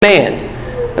command.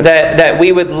 That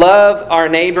we would love our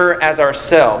neighbor as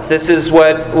ourselves. This is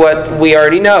what we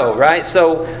already know, right?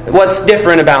 So what's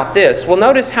different about this? Well,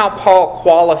 notice how Paul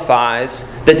qualifies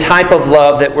the type of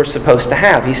love that we're supposed to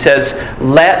have. He says,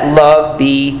 let love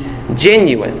be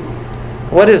genuine.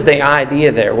 What is the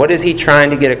idea there? What is he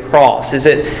trying to get across? Is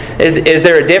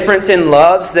there a difference in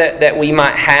loves that we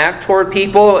might have toward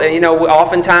people?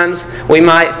 Oftentimes we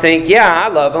might think, yeah, I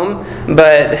love them,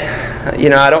 but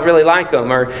I don't really like them.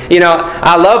 Or,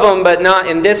 I love them, but not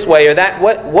in this way or that.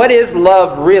 What is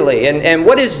love really? And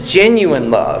what is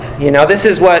genuine love? This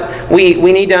is what we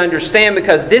need to understand,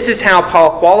 because this is how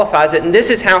Paul qualifies it. And this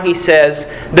is how he says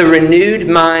the renewed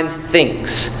mind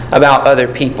thinks about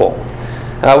other people.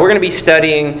 We're going to be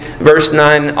studying verse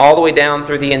 9 all the way down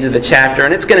through the end of the chapter.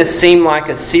 And it's going to seem like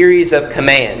a series of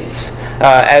commands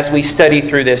as we study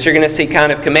through this. You're going to see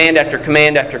kind of command after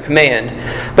command after command.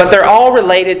 But they're all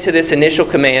related to this initial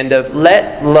command of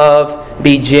let love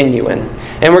be genuine.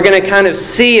 And we're going to kind of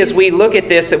see as we look at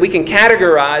this that we can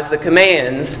categorize the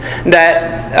commands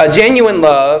that a genuine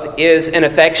love is an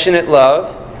affectionate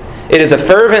love, it is a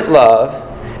fervent love,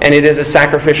 and it is a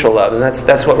sacrificial love. And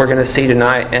that's what we're going to see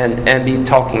tonight and be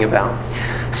talking about.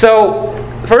 So,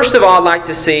 first of all, I'd like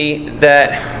to see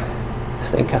that...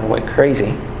 This thing kind of went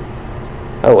crazy.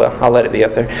 Oh well, I'll let it be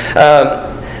up there.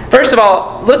 First of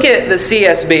all, look at the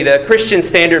CSB, the Christian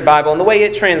Standard Bible, and the way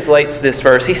it translates this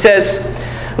verse. He says,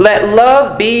 let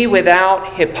love be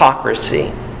without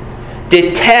hypocrisy.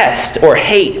 Detest or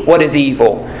hate what is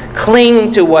evil.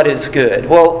 Cling to what is good.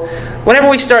 Well, whenever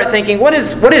we start thinking, what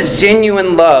is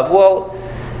genuine love? Well,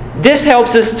 this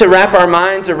helps us to wrap our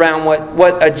minds around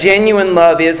what a genuine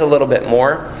love is a little bit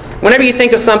more. Whenever you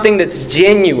think of something that's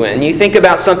genuine, you think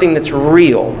about something that's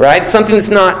real, right? Something that's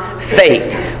not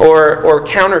fake or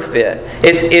counterfeit.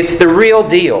 It's the real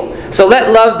deal. So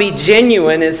let love be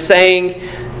genuine is saying,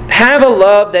 have a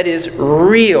love that is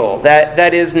real,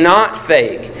 that is not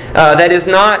fake, that is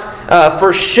not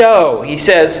for show. He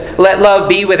says, let love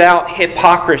be without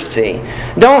hypocrisy.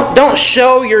 Don't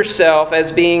show yourself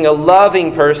as being a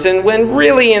loving person when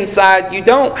really inside you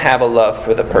don't have a love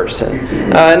for the person.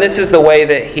 And this is the way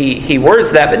that he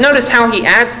words that. But notice how he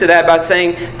adds to that by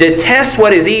saying, detest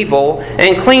what is evil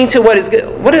and cling to what is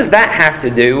good. What does that have to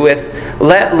do with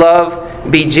let love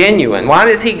be genuine? Why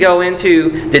does he go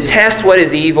into detest what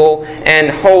is evil and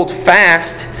hold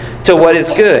fast to what is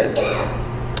good?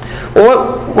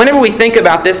 Well, whenever we think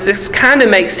about this kind of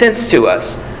makes sense to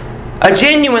us. A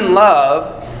genuine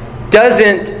love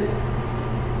doesn't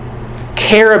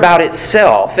care about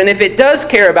itself. And if it does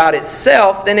care about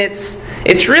itself, then it's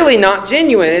really not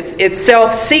genuine. It's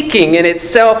self-seeking and it's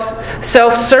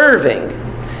self-serving.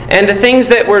 And the things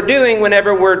that we're doing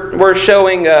whenever we're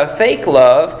showing fake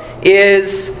love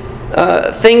is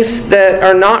things that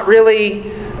are not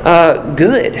really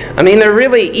good. I mean, they're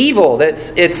really evil.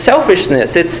 It's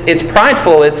selfishness. It's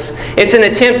prideful. It's an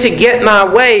attempt to get my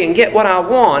way and get what I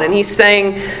want. And he's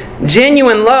saying,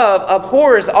 genuine love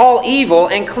abhors all evil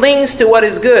and clings to what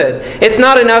is good. It's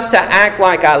not enough to act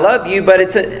like I love you, but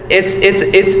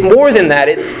it's more than that.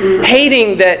 It's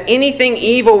hating that anything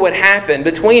evil would happen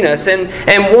between us and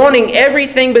wanting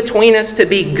everything between us to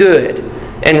be good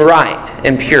and right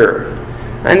and pure.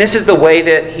 And this is the way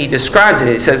that he describes it.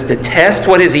 He says, detest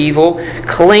what is evil,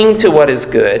 cling to what is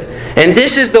good. And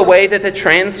this is the way that the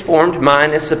transformed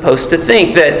mind is supposed to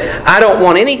think. That I don't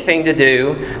want anything to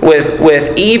do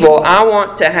with evil. I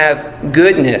want to have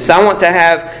goodness. I want to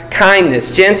have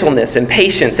kindness, gentleness, and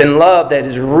patience and love that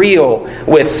is real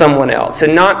with someone else.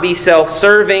 And not be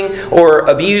self-serving or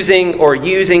abusing or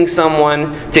using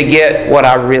someone to get what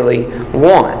I really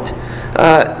want.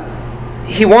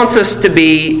 He wants us to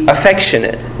be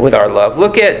affectionate with our love.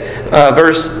 Look at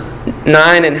verse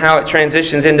 9 and how it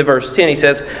transitions into verse 10. He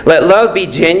says, let love be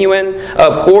genuine,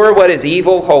 abhor what is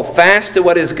evil, hold fast to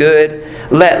what is good,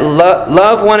 let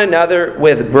love one another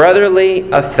with brotherly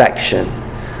affection.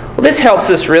 Well, this helps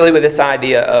us really with this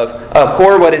idea of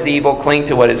abhor what is evil, cling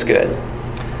to what is good.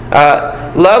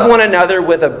 Love one another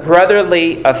with a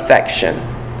brotherly affection.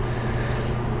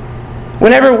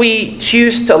 Whenever we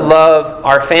choose to love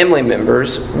our family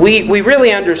members, we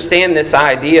really understand this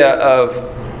idea of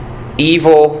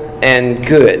evil and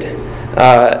good.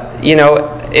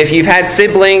 If you've had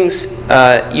siblings,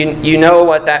 you know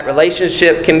what that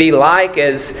relationship can be like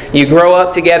as you grow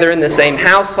up together in the same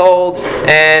household,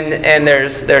 and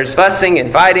there's fussing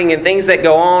and fighting and things that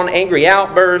go on, angry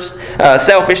outbursts,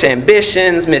 selfish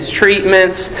ambitions,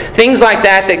 mistreatments, things like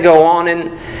that go on.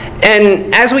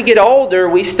 And as we get older,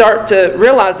 we start to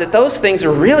realize that those things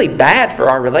are really bad for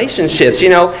our relationships.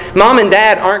 Mom and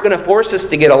Dad aren't going to force us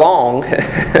to get along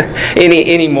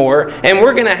anymore. And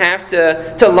we're going to have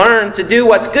to learn to do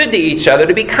what's good to each other,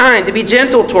 to be kind, to be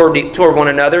gentle toward one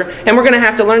another. And we're going to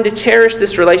have to learn to cherish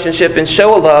this relationship and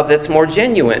show a love that's more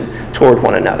genuine toward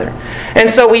one another. And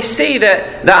so we see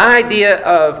that the idea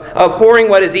of abhorring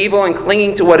what is evil and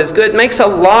clinging to what is good makes a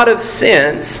lot of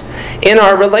sense in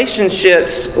our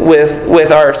relationships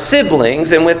with our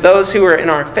siblings and with those who are in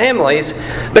our families,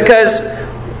 because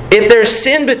if there's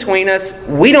sin between us,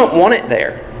 we don't want it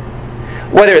there.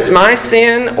 Whether it's my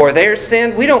sin or their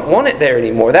sin, we don't want it there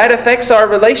anymore. That affects our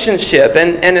relationship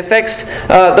and affects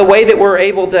the way that we're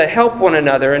able to help one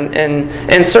another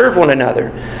and serve one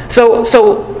another.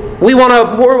 So we want to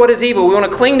abhor what is evil. We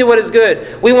want to cling to what is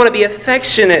good. We want to be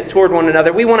affectionate toward one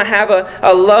another. We want to have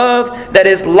a love that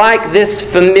is like this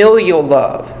familial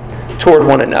love toward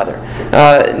one another.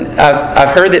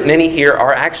 I've heard that many here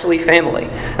are actually family.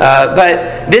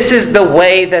 But this is the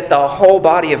way that the whole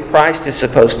body of Christ is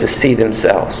supposed to see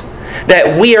themselves.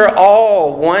 That we are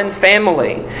all one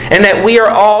family, and that we are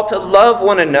all to love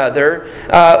one another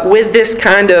with this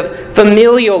kind of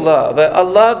familial love, a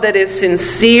love that is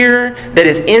sincere, that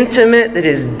is intimate, that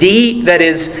is deep, that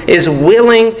is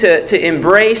willing to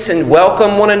embrace and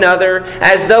welcome one another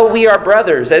as though we are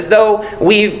brothers, as though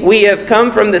we have come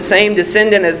from the same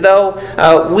descendant, as though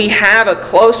we have a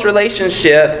close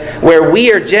relationship where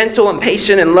we are gentle and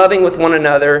patient and loving with one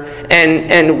another,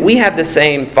 and we have the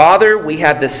same Father, we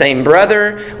have the same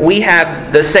brother, we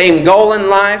have the same goal in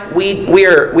life. We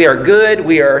are good.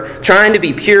 We are trying to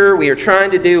be pure. We are trying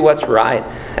to do what's right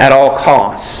at all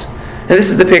costs. And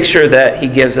this is the picture that he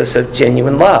gives us of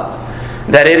genuine love.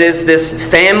 That it is this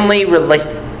family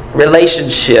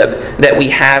relationship that we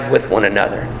have with one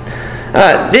another.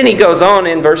 Then he goes on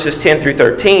in verses 10 through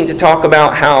 13 to talk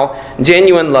about how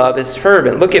genuine love is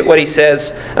fervent. Look at what he says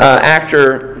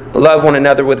after love one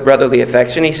another with brotherly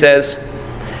affection. He says,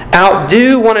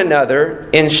 outdo one another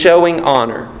in showing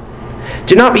honor.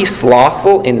 Do not be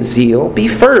slothful in zeal. Be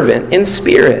fervent in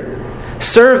spirit.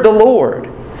 Serve the Lord.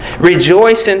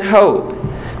 Rejoice in hope.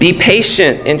 Be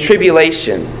patient in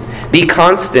tribulation. Be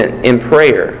constant in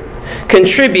prayer.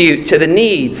 Contribute to the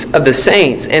needs of the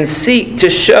saints and seek to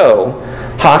show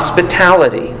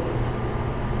hospitality.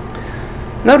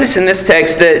 Notice in this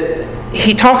text that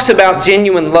he talks about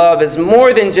genuine love as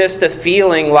more than just a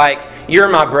feeling like you're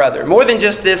my brother, more than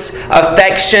just this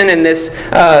affection and this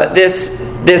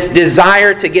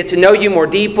desire to get to know you more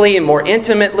deeply and more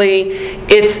intimately.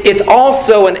 It's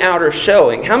also an outer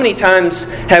showing. How many times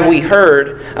have we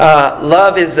heard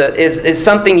love is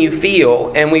something you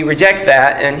feel, and we reject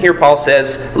that? And here Paul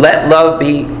says, let love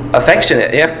be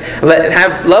affectionate. Yeah,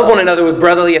 love one another with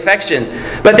brotherly affection.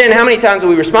 But then how many times have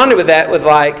we responded with that with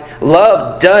like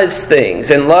love does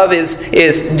things, and love is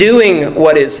doing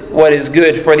what is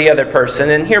good for the other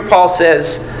person. And here Paul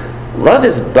says, love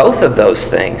is both of those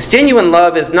things. Genuine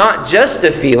love is not just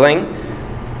a feeling,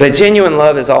 but genuine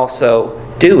love is also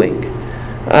doing.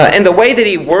 And the way that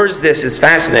he words this is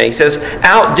fascinating. He says,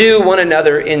 outdo one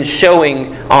another in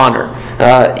showing honor.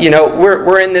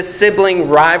 We're in this sibling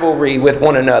rivalry with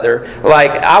one another.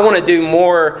 Like, I want to do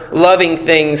more loving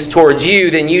things towards you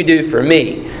than you do for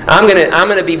me. I'm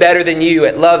gonna be better than you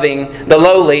at loving the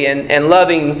lowly and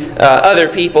loving other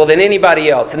people than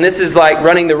anybody else. And this is like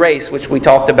running the race, which we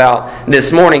talked about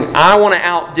this morning. I want to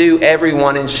outdo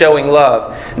everyone in showing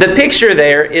love. The picture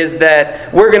there is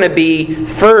that we're going to be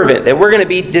fervent, that we're going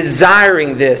to be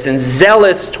desiring this and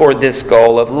zealous toward this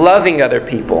goal of loving other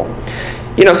people.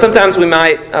 Sometimes we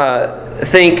might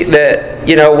think that,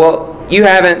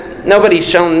 nobody's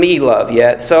shown me love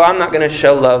yet, so I'm not going to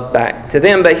show love back to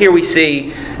them. But here we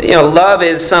see, love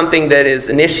is something that is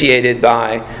initiated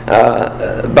by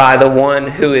the one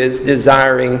who is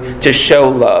desiring to show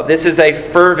love. This is a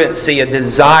fervency, a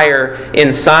desire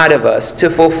inside of us to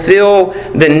fulfill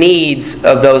the needs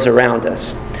of those around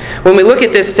us. When we look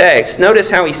at this text, notice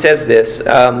how he says this.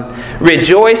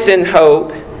 Rejoice in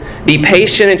hope, be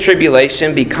patient in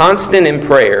tribulation, be constant in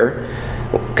prayer,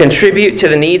 contribute to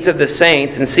the needs of the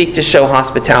saints, and seek to show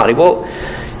hospitality. Well,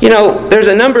 there's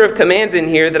a number of commands in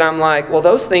here that I'm like, well,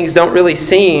 those things don't really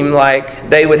seem like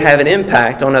they would have an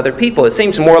impact on other people. It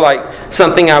seems more like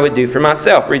something I would do for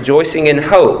myself. Rejoicing in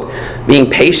hope,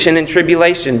 being patient in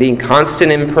tribulation, being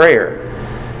constant in prayer.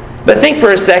 But think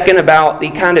for a second about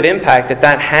the kind of impact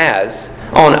that has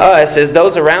on us as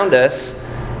those around us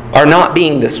are not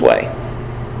being this way.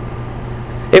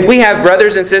 If we have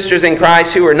brothers and sisters in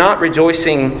Christ who are not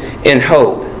rejoicing in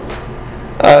hope,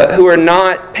 who are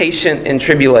not patient in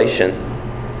tribulation,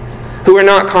 who are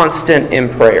not constant in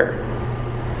prayer.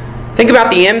 Think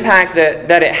about the impact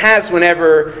that it has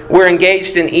whenever we're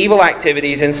engaged in evil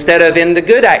activities instead of in the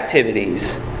good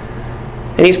activities.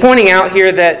 And he's pointing out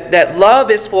here that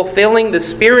love is fulfilling the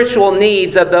spiritual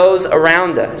needs of those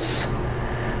around us.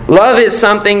 Love is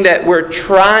something that we're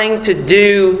trying to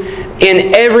do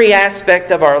in every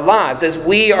aspect of our lives. As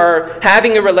we are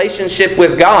having a relationship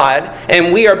with God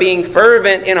and we are being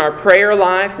fervent in our prayer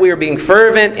life, we are being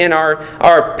fervent in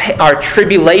our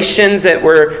tribulations, that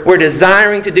we're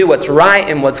desiring to do what's right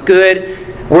and what's good,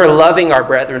 we're loving our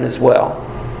brethren as well,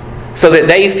 so that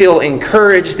they feel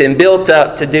encouraged and built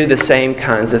up to do the same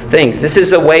kinds of things. This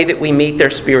is a way that we meet their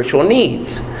spiritual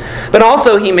needs. But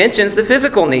also he mentions the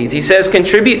physical needs. He says,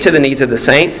 contribute to the needs of the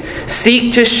saints.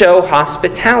 Seek to show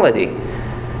hospitality.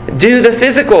 Do the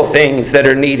physical things that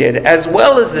are needed as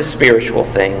well as the spiritual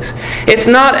things. It's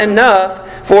not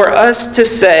enough for us to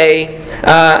say,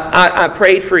 I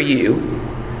prayed for you,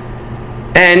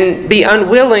 and be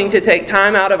unwilling to take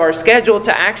time out of our schedule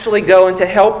to actually go and to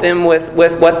help them with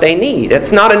what they need.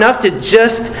 It's not enough to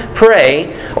just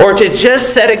pray or to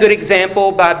just set a good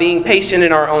example by being patient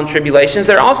in our own tribulations.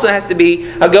 There also has to be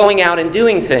a going out and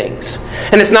doing things.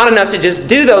 And it's not enough to just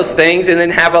do those things and then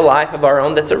have a life of our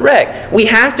own that's a wreck. We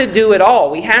have to do it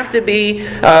all. We have to be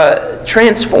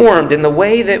transformed in the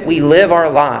way that we live our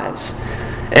lives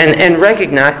and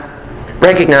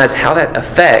recognize how that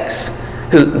affects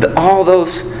all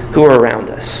those who are around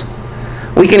us.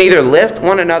 We can either lift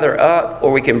one another up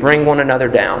or we can bring one another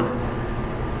down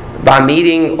by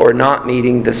meeting or not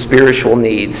meeting the spiritual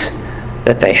needs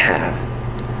that they have.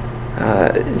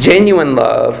 Genuine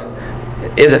love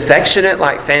is affectionate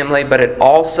like family, but it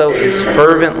also is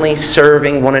fervently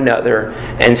serving one another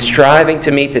and striving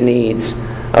to meet the needs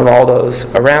of all those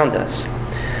around us.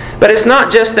 But it's not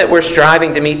just that we're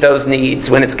striving to meet those needs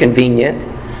when it's convenient.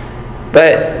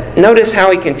 But notice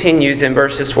how he continues in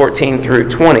verses 14 through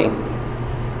 20.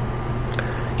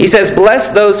 He says, bless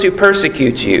those who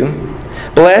persecute you.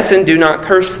 Bless and do not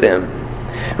curse them.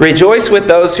 Rejoice with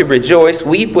those who rejoice.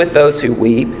 Weep with those who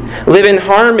weep. Live in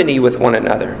harmony with one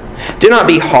another. Do not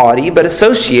be haughty, but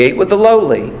associate with the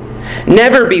lowly.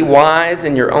 Never be wise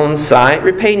in your own sight.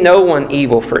 Repay no one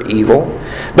evil for evil,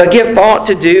 but give thought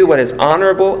to do what is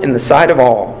honorable in the sight of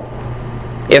all.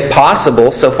 If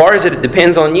possible, so far as it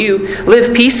depends on you,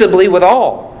 live peaceably with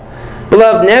all.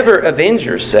 Beloved, never avenge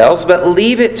yourselves, but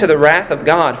leave it to the wrath of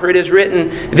God. For it is written,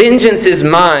 vengeance is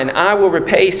mine, I will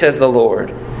repay, says the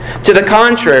Lord. To the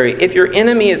contrary, if your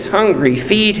enemy is hungry,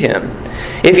 feed him.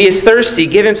 If he is thirsty,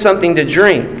 give him something to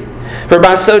drink. For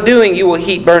by so doing, you will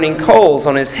heap burning coals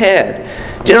on his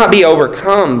head. Do not be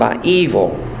overcome by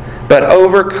evil, but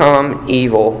overcome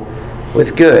evil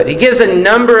with good. He gives a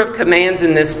number of commands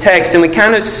in this text, and we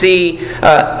kind of see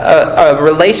a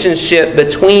relationship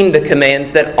between the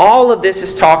commands, that all of this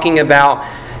is talking about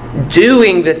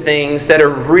doing the things that are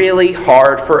really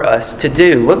hard for us to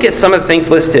do. Look at some of the things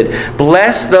listed.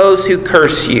 Bless those who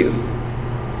curse you.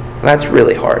 That's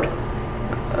really hard.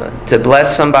 To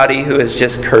bless somebody who has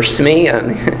just cursed me,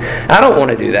 I don't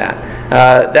want to do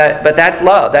that. But that's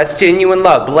love. That's genuine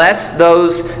love. Bless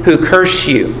those who curse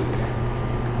you.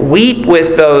 Weep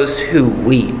with those who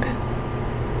weep.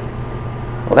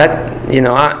 Well,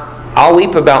 I'll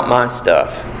weep about my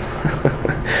stuff.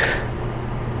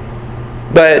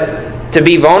 But to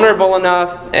be vulnerable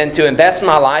enough and to invest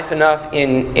my life enough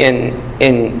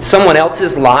in someone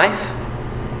else's life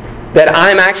that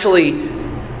I'm actually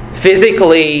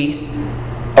physically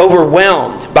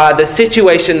overwhelmed by the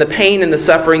situation, the pain, and the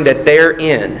suffering that they're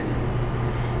in,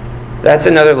 that's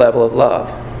another level of love.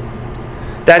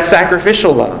 That's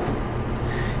sacrificial love.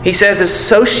 He says,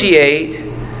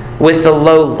 associate with the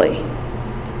lowly.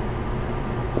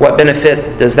 What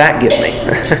benefit does that give me?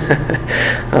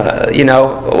 What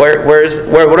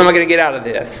am I going to get out of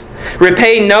this?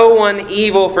 Repay no one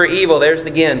evil for evil. There's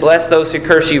again, bless those who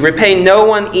curse you. Repay no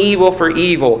one evil for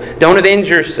evil. Don't avenge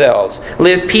yourselves.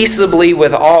 Live peaceably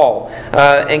with all.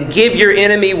 And give your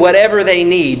enemy whatever they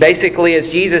need. Basically,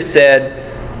 as Jesus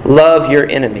said, love your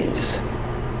enemies.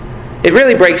 It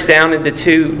really breaks down into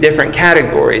two different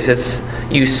categories. It's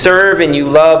you serve and you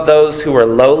love those who are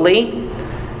lowly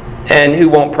and who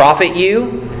won't profit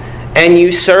you, and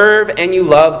you serve and you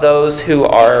love those who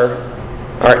are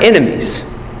our enemies,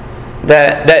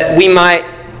 that we might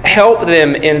help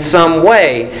them in some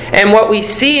way. And what we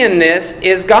see in this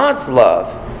is God's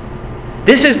love.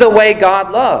 This is the way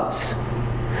God loves.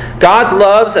 God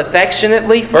loves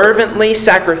affectionately, fervently,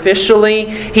 sacrificially.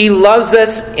 He loves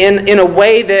us in a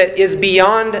way that is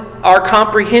beyond our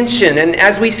comprehension. And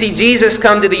as we see Jesus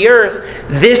come to the earth,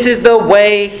 this is the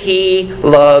way He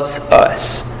loves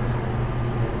us.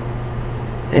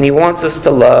 And He wants us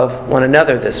to love one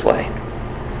another this way.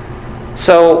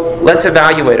 So let's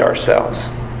evaluate ourselves.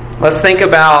 Let's think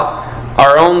about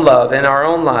our own love in our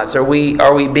own lives. Are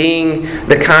we being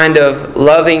the kind of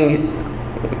loving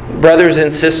brothers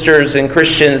and sisters and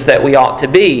Christians that we ought to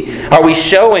be? Are we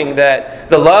showing that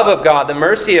the love of God, the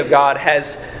mercy of God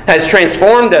has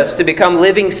transformed us to become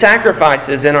living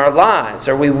sacrifices in our lives?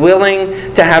 Are we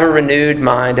willing to have a renewed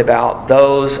mind about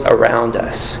those around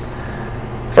us?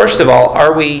 First of all,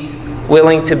 are we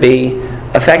willing to be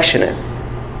affectionate?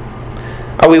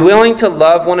 Are we willing to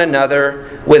love one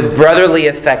another with brotherly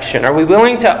affection? Are we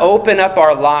willing to open up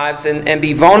our lives and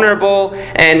be vulnerable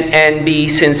and be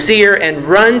sincere and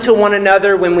run to one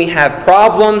another when we have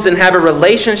problems and have a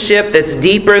relationship that's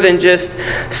deeper than just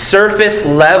surface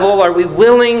level? Are we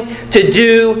willing to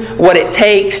do what it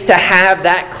takes to have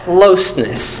that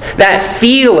closeness, that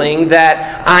feeling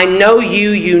that I know you,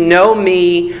 you know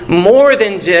me, more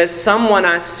than just someone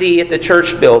I see at the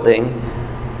church building,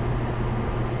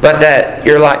 but that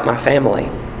you're like my family?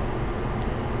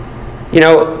 You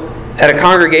know, at a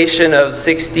congregation of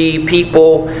 60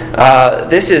 people,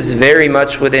 this is very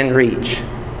much within reach.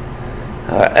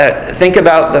 Think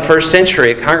about the first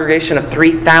century, a congregation of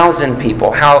 3,000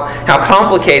 people. How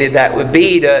complicated that would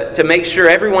be to make sure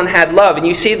everyone had love. And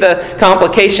you see the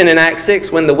complication in Acts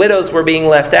 6 when the widows were being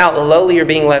left out, the lowly are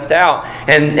being left out.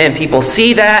 And people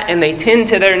see that and they tend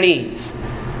to their needs.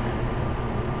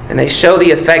 And they show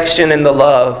the affection and the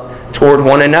love toward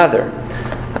one another.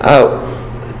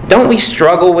 Don't we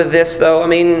struggle with this, though? I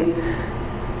mean,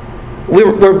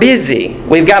 we're busy.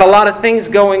 We've got a lot of things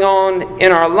going on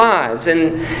in our lives.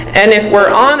 And if we're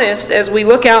honest, as we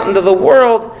look out into the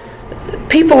world,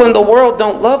 people in the world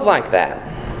don't love like that.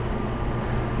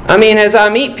 I mean, as I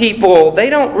meet people, they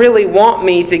don't really want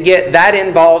me to get that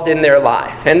involved in their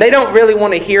life. And they don't really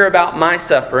want to hear about my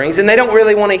sufferings. And they don't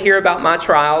really want to hear about my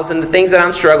trials and the things that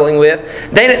I'm struggling with.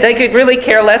 They could really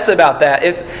care less about that.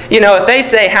 If they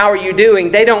say, "How are you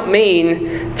doing?" they don't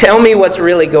mean, "Tell me what's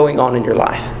really going on in your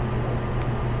life."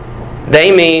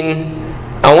 They mean,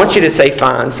 "I want you to say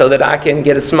fine so that I can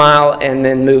get a smile and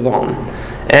then move on."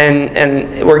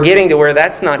 And we're getting to where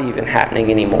that's not even happening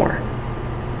anymore.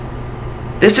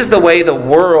 This is the way the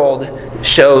world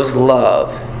shows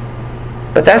love.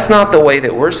 But that's not the way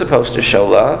that we're supposed to show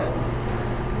love.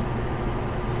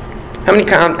 How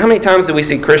many times do we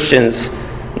see Christians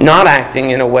not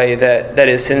acting in a way that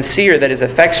is sincere, that is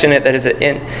affectionate, that is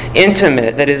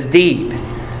intimate, that is deep?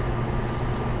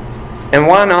 And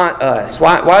why not us?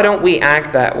 Why don't we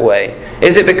act that way?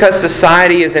 Is it because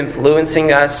society is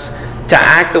influencing us to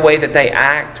act the way that they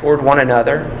act toward one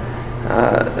another?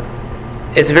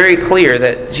 It's very clear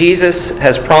that Jesus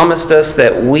has promised us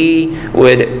that we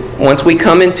would, once we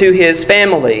come into His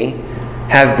family,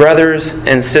 have brothers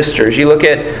and sisters. You look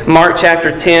at Mark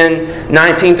chapter 10,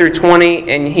 19 through 20,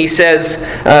 and He says,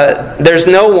 there's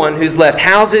no one who's left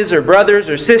houses or brothers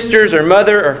or sisters or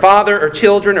mother or father or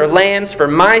children or lands for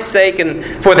my sake and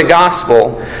for the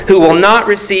gospel, who will not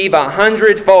receive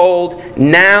 100-fold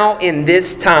now in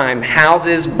this time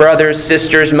houses, brothers,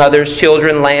 sisters, mothers,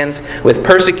 children, lands, with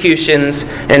persecutions,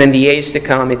 and in the age to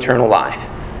come eternal life.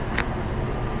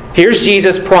 Here's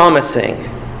Jesus promising,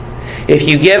 if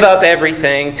you give up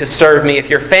everything to serve me, if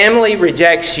your family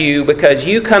rejects you because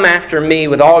you come after me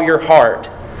with all your heart,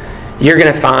 you're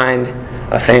going to find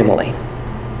a family.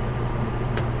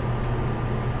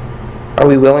 Are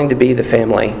we willing to be the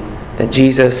family that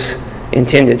Jesus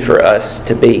intended for us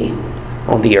to be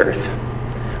on the earth?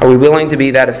 Are we willing to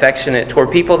be that affectionate toward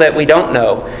people that we don't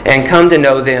know and come to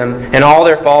know them and all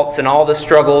their faults and all the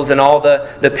struggles and all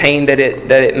the pain that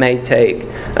it may take,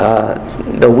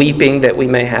 the weeping that we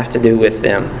may have to do with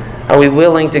them? Are we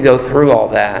willing to go through all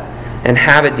that and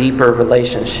have a deeper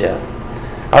relationship?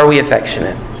 Are we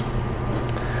affectionate?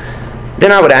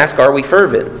 Then I would ask, are we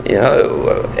fervent?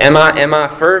 Am I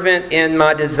fervent in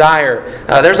my desire?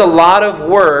 There's a lot of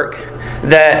work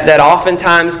that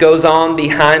oftentimes goes on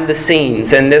behind the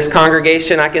scenes. In this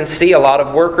congregation, I can see a lot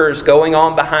of workers going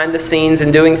on behind the scenes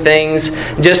and doing things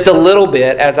just a little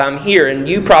bit as I'm here. And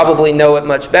you probably know it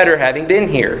much better having been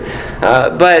here.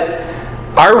 But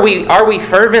are we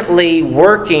fervently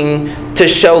working to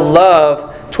show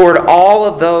love toward all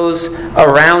of those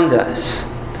around us?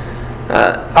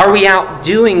 Are we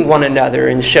outdoing one another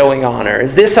in showing honor?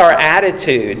 Is this our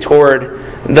attitude toward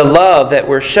the love that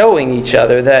we're showing each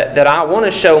other? That I want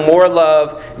to show more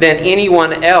love than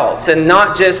anyone else, and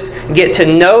not just get to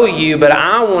know you, but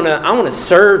I want to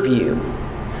serve you.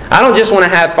 I don't just want to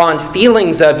have fond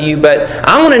feelings of you, but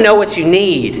I want to know what you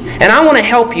need, and I want to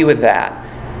help you with that.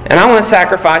 And I want to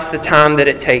sacrifice the time that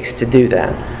it takes to do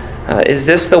that. Is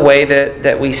this the way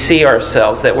that we see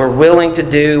ourselves, that we're willing to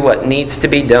do what needs to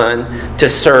be done to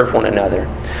serve one another?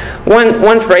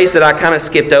 One phrase that I kind of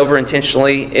skipped over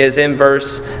intentionally is in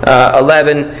verse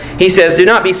 11. He says, "Do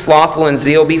not be slothful in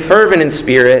zeal, be fervent in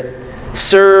spirit,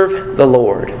 serve the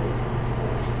Lord."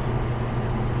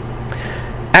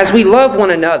 As we love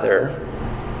one another,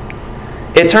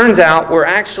 it turns out we're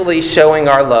actually showing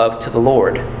our love to the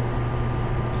Lord.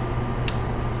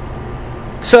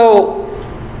 So,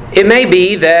 it may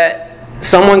be that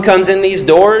someone comes in these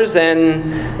doors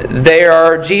and they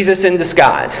are Jesus in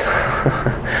disguise.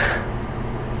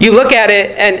 You look at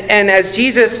it, and as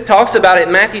Jesus talks about it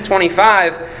in Matthew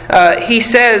 25, He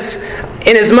says,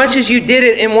 "Inasmuch as you did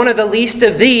it in one of the least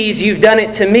of these, you've done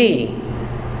it to me."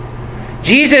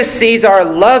 Jesus sees our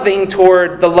loving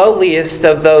toward the lowliest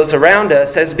of those around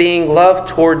us as being love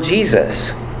toward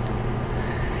Jesus.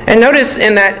 And notice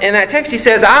in that text he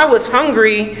says, "I was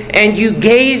hungry and you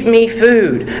gave me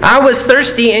food. I was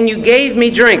thirsty and you gave me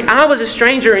drink. I was a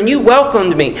stranger and you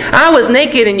welcomed me. I was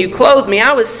naked and you clothed me.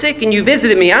 I was sick and you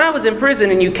visited me. I was in prison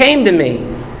and you came to me."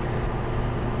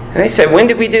 And they said, "When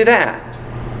did we do that?"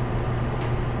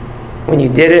 "When you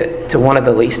did it to one of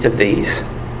the least of these,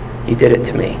 you did it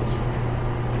to me."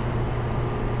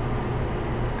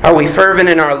 Are we fervent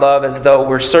in our love as though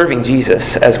we're serving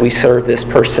Jesus as we serve this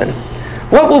person?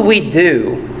 What would we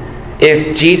do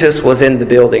if Jesus was in the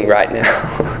building right now?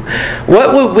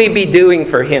 What would we be doing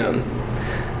for Him?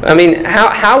 I mean,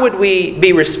 how would we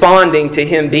be responding to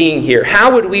Him being here?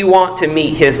 How would we want to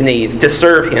meet His needs, to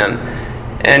serve Him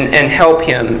and help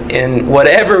Him in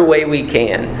whatever way we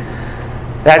can?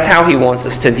 That's how He wants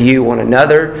us to view one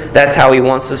another. That's how He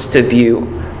wants us to view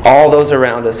all those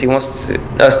around us. He wants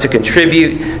us to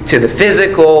contribute to the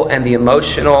physical and the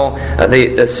emotional,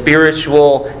 the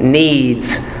spiritual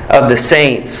needs of the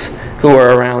saints who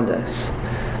are around us.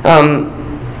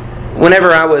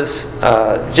 Whenever I was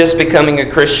just becoming a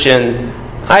Christian,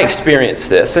 I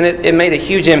experienced this, and it made a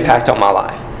huge impact on my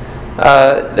life.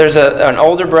 There's an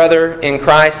older brother in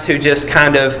Christ who just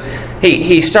kind of,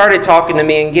 he started talking to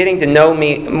me and getting to know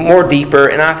me more deeper,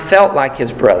 and I felt like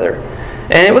his brother.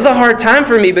 And it was a hard time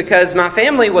for me because my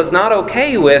family was not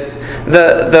okay with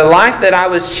the life that I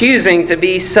was choosing to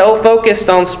be so focused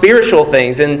on spiritual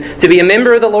things and to be a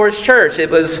member of the Lord's church. It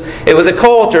was a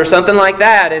cult or something like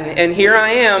that. And here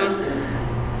I am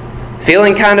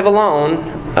feeling kind of alone,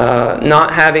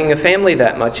 not having a family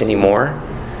that much anymore.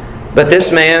 But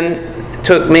this man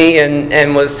took me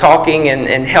and was talking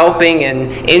and helping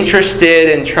and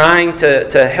interested and trying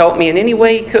to help me in any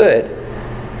way he could.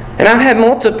 And I've had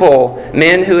multiple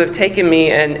men who have taken me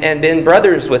and been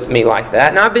brothers with me like that.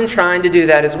 And I've been trying to do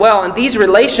that as well. And these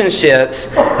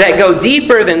relationships that go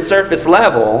deeper than surface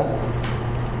level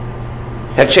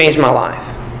have changed my life.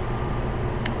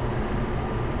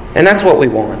 And that's what we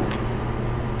want.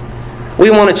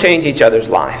 We want to change each other's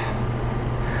life.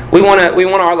 We want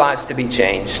our lives to be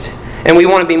changed. And we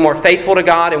want to be more faithful to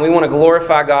God, and we want to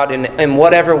glorify God in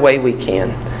whatever way we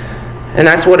can. And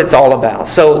that's what it's all about.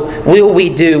 So will we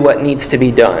do what needs to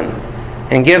be done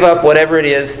and give up whatever it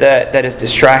is that is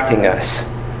distracting us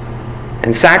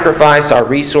and sacrifice our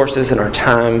resources and our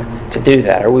time to do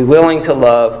that? Are we willing to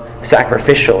love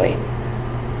sacrificially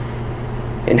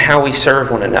in how we serve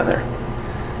one another?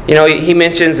 You know, he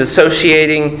mentions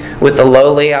associating with the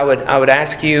lowly. I would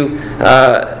ask you,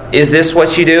 is this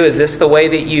what you do? Is this the way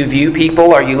that you view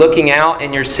people? Are you looking out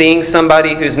and you're seeing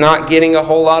somebody who's not getting a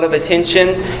whole lot of attention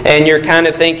and you're kind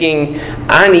of thinking,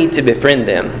 I need to befriend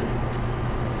them.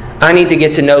 I need to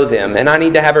get to know them, and I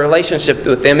need to have a relationship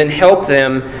with them and help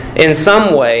them in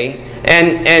some way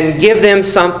and give them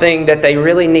something that they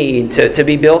really need to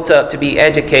be built up, to be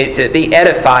educated, to be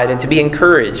edified, and to be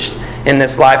encouraged in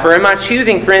this life? Or am I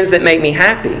choosing friends that make me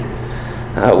happy?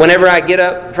 Whenever I get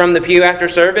up from the pew after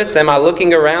service, am I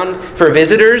looking around for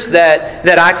visitors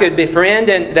that I could befriend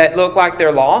and that look like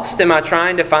they're lost? Am I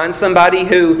trying to find somebody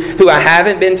who I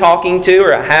haven't been talking to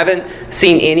or I haven't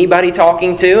seen anybody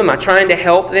talking to? Am I trying to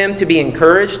help them to be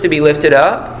encouraged, to be lifted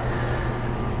up?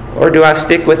 Or do I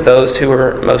stick with those who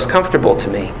are most comfortable to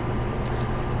me?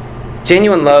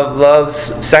 Genuine love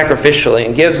loves sacrificially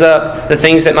and gives up the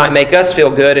things that might make us feel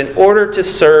good in order to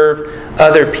serve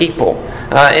other people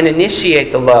and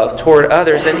initiate the love toward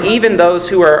others and even those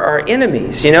who are our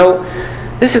enemies. You know,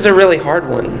 this is a really hard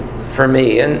one for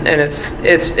me, and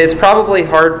it's probably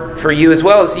hard for you as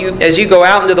well as you go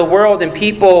out into the world and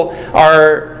people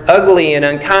are ugly and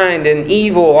unkind and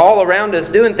evil all around us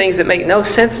doing things that make no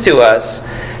sense to us.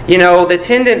 You know, the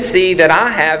tendency that I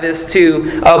have is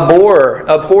to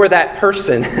abhor that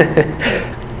person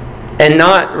and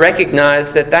not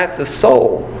recognize that that's a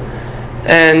soul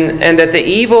and that the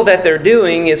evil that they're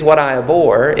doing is what I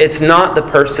abhor. It's not the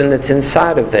person that's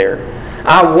inside of there.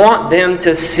 I want them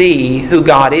to see who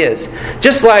God is.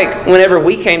 Just like whenever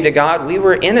we came to God, we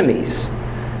were enemies.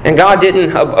 And God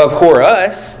didn't abhor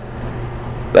us,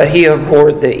 but He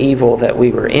abhorred the evil that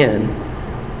we were in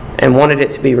and wanted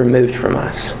it to be removed from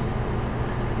us.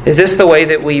 Is this the way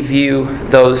that we view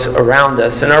those around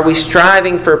us? And are we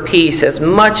striving for peace as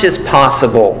much as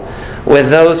possible with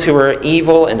those who are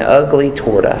evil and ugly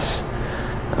toward us?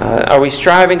 Are we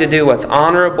striving to do what's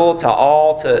honorable to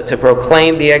all, to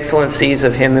proclaim the excellencies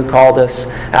of Him who called us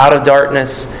out of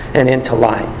darkness and into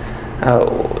light?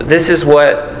 This is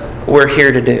what we're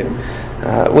here to do.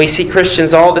 We see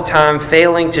Christians all the time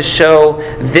failing to show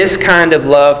this kind of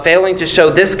love, failing to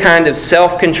show this kind of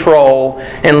self-control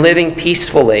and living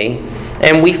peacefully.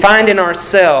 And we find in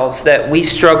ourselves that we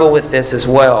struggle with this as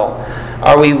well.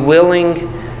 Are we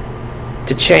willing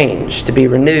to change, to be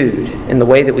renewed in the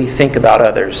way that we think about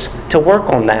others, to work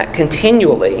on that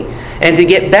continually, and to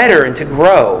get better and to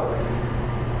grow,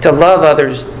 to love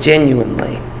others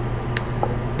genuinely?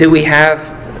 Do we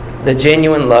have the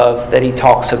genuine love that he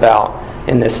talks about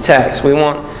in this text? We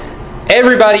want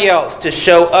everybody else to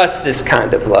show us this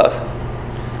kind of love.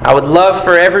 I would love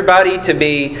for everybody to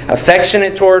be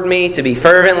affectionate toward me, to be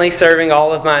fervently serving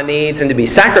all of my needs, and to be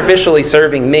sacrificially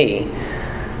serving me.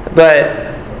 But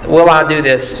will I do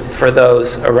this for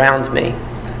those around me?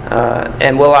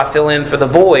 And will I fill in for the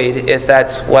void if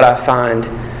that's what I find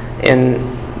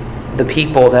in the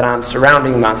people that I'm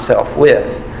surrounding myself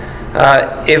with?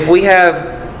 If we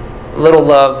have little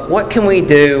love, what can we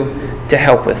do to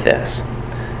help with this?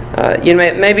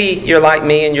 Maybe you're like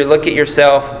me and you look at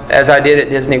yourself as I did at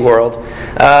Disney World,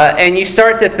 and you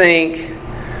start to think,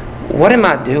 what am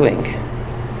I doing?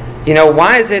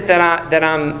 Why is it that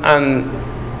I'm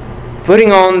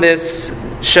putting on this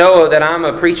show that I'm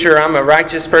a preacher, I'm a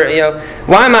righteous person?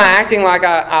 Why am I acting like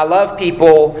I love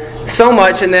people so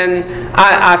much, and then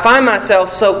I find myself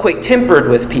so quick-tempered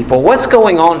with people? What's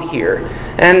going on here?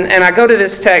 And I go to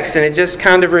this text, and it just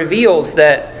kind of reveals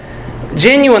that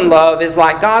genuine love is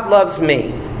like God loves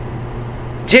me.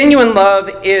 Genuine love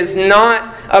is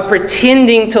not a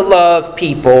pretending to love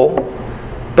people,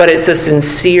 but it's a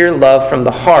sincere love from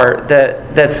the heart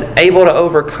that's able to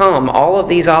overcome all of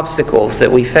these obstacles that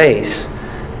we face,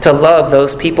 to love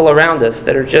those people around us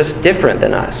that are just different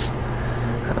than us,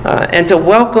 and to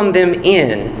welcome them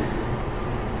in,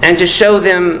 and to show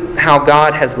them how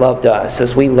God has loved us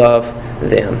as we love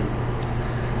them.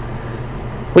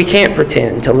 We can't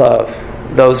pretend to love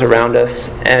those around us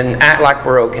and act like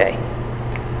we're okay.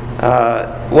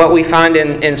 What we find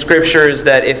in Scripture is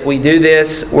that if we do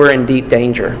this, we're in deep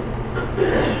danger.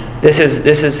 This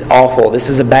is awful. This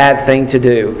is a bad thing to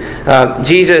do.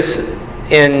 Jesus,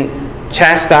 in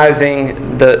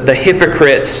chastising the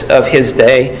hypocrites of His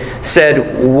day,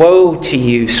 said, "Woe to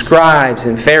you, scribes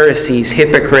and Pharisees,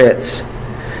 hypocrites!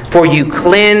 For you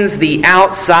cleanse the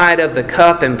outside of the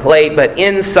cup and plate, but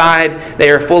inside they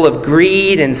are full of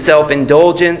greed and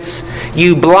self-indulgence.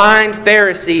 You blind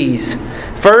Pharisees!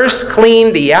 First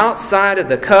clean the outside of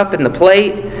the cup and the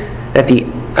plate,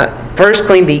 first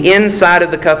clean the inside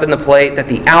of the cup and the plate, that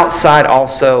the outside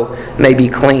also may be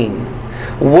clean.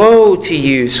 Woe to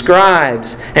you,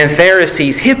 scribes and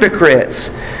Pharisees,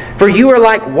 hypocrites! For you are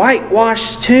like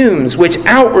whitewashed tombs, which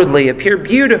outwardly appear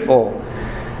beautiful,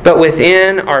 but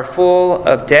within are full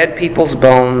of dead people's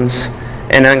bones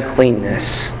and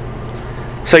uncleanness.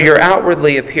 So you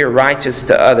outwardly appear righteous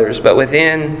to others, but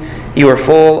within you are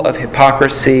full of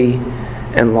hypocrisy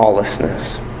and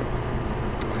lawlessness."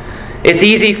 It's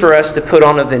easy for us to put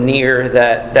on a veneer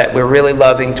that we're really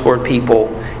loving toward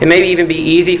people. It may even be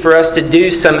easy for us to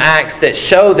do some acts that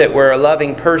show that we're a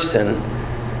loving person.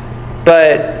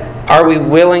 But are we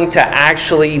willing to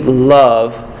actually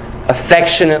love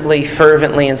affectionately,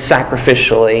 fervently, and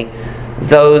sacrificially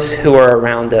those who are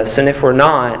around us? And if we're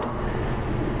not,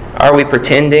 are we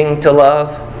pretending to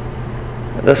love?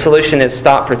 The solution is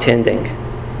stop pretending.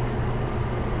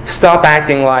 Stop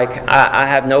acting like I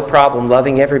have no problem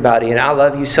loving everybody and I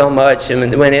love you so much,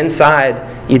 and when inside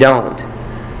you don't.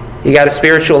 You got a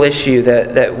spiritual issue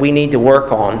that we need to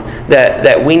work on,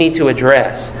 that we need to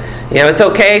address. It's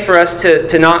okay for us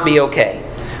to not be okay.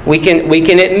 We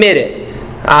can admit it.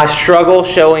 I struggle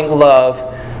showing love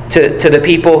to the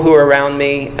people who are around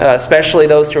me, especially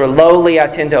those who are lowly. I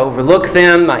tend to overlook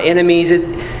them, my enemies.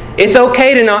 It's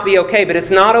okay to not be okay, but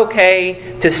it's not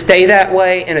okay to stay that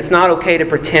way, and it's not okay to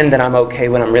pretend that I'm okay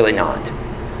when I'm really not.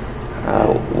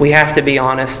 We have to be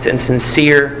honest and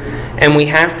sincere, and we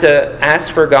have to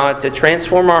ask for God to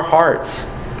transform our hearts,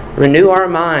 renew our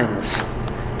minds,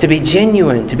 to be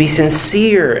genuine, to be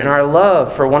sincere in our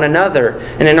love for one another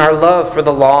and in our love for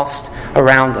the lost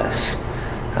around us.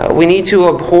 We need to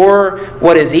abhor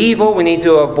what is evil. We need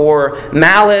to abhor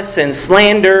malice and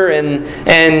slander and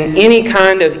any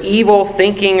kind of evil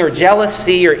thinking or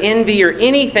jealousy or envy or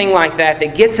anything like that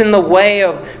gets in the way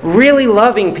of really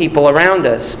loving people around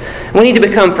us. We need to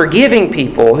become forgiving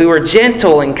people who are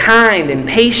gentle and kind and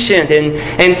patient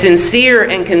and sincere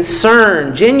and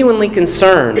concerned, genuinely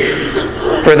concerned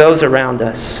for those around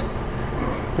us.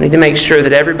 We need to make sure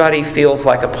that everybody feels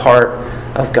like a part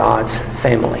of God's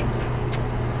family.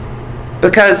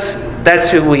 Because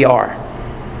that's who we are.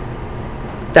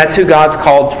 That's who God's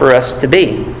called for us to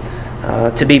be.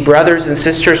 To be brothers and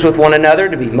sisters with one another,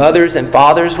 to be mothers and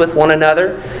fathers with one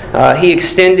another. He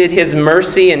extended His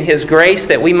mercy and His grace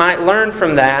that we might learn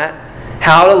from that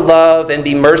how to love and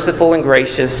be merciful and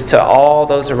gracious to all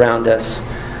those around us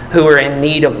who are in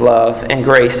need of love and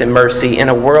grace and mercy in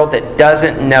a world that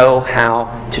doesn't know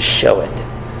how to show it.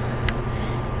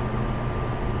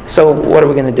 So what are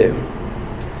we going to do?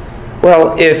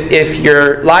 Well, if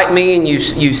you're like me and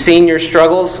you've seen your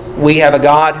struggles, we have a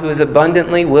God who is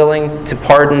abundantly willing to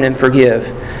pardon and forgive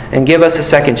and give us a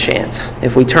second chance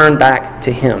if we turn back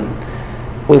to Him.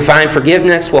 We'll find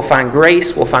forgiveness, we'll find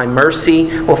grace, we'll find mercy,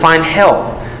 we'll find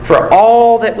help for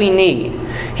all that we need.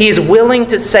 He is willing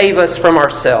to save us from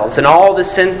ourselves and all the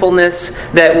sinfulness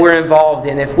that we're involved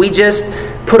in. If we just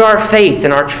put our faith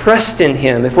and our trust in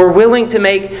Him, if we're willing to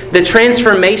make the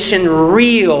transformation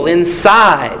real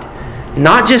inside,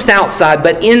 not just outside,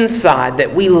 but inside,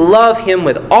 that we love Him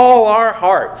with all our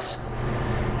hearts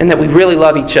and that we really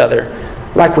love each other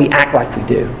like we act like we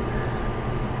do.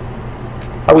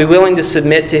 Are we willing to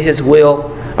submit to His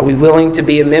will? Are we willing to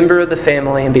be a member of the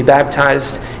family and be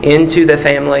baptized into the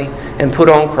family and put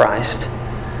on Christ?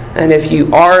 And if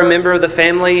you are a member of the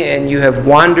family and you have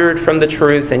wandered from the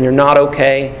truth and you're not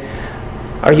okay,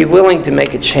 are you willing to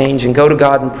make a change and go to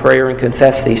God in prayer and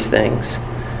confess these things?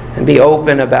 And be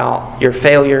open about your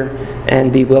failure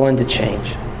and be willing to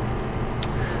change.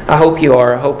 I hope you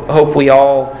are. I hope we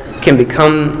all can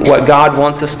become what God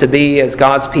wants us to be as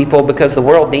God's people, because the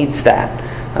world needs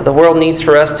that. The world needs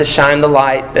for us to shine the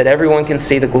light that everyone can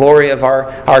see the glory of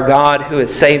our God who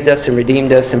has saved us and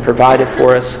redeemed us and provided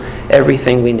for us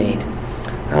everything we need.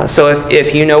 So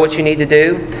if you know what you need to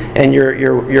do and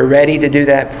you're ready to do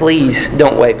that, please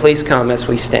don't wait. Please come as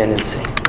we stand and sing.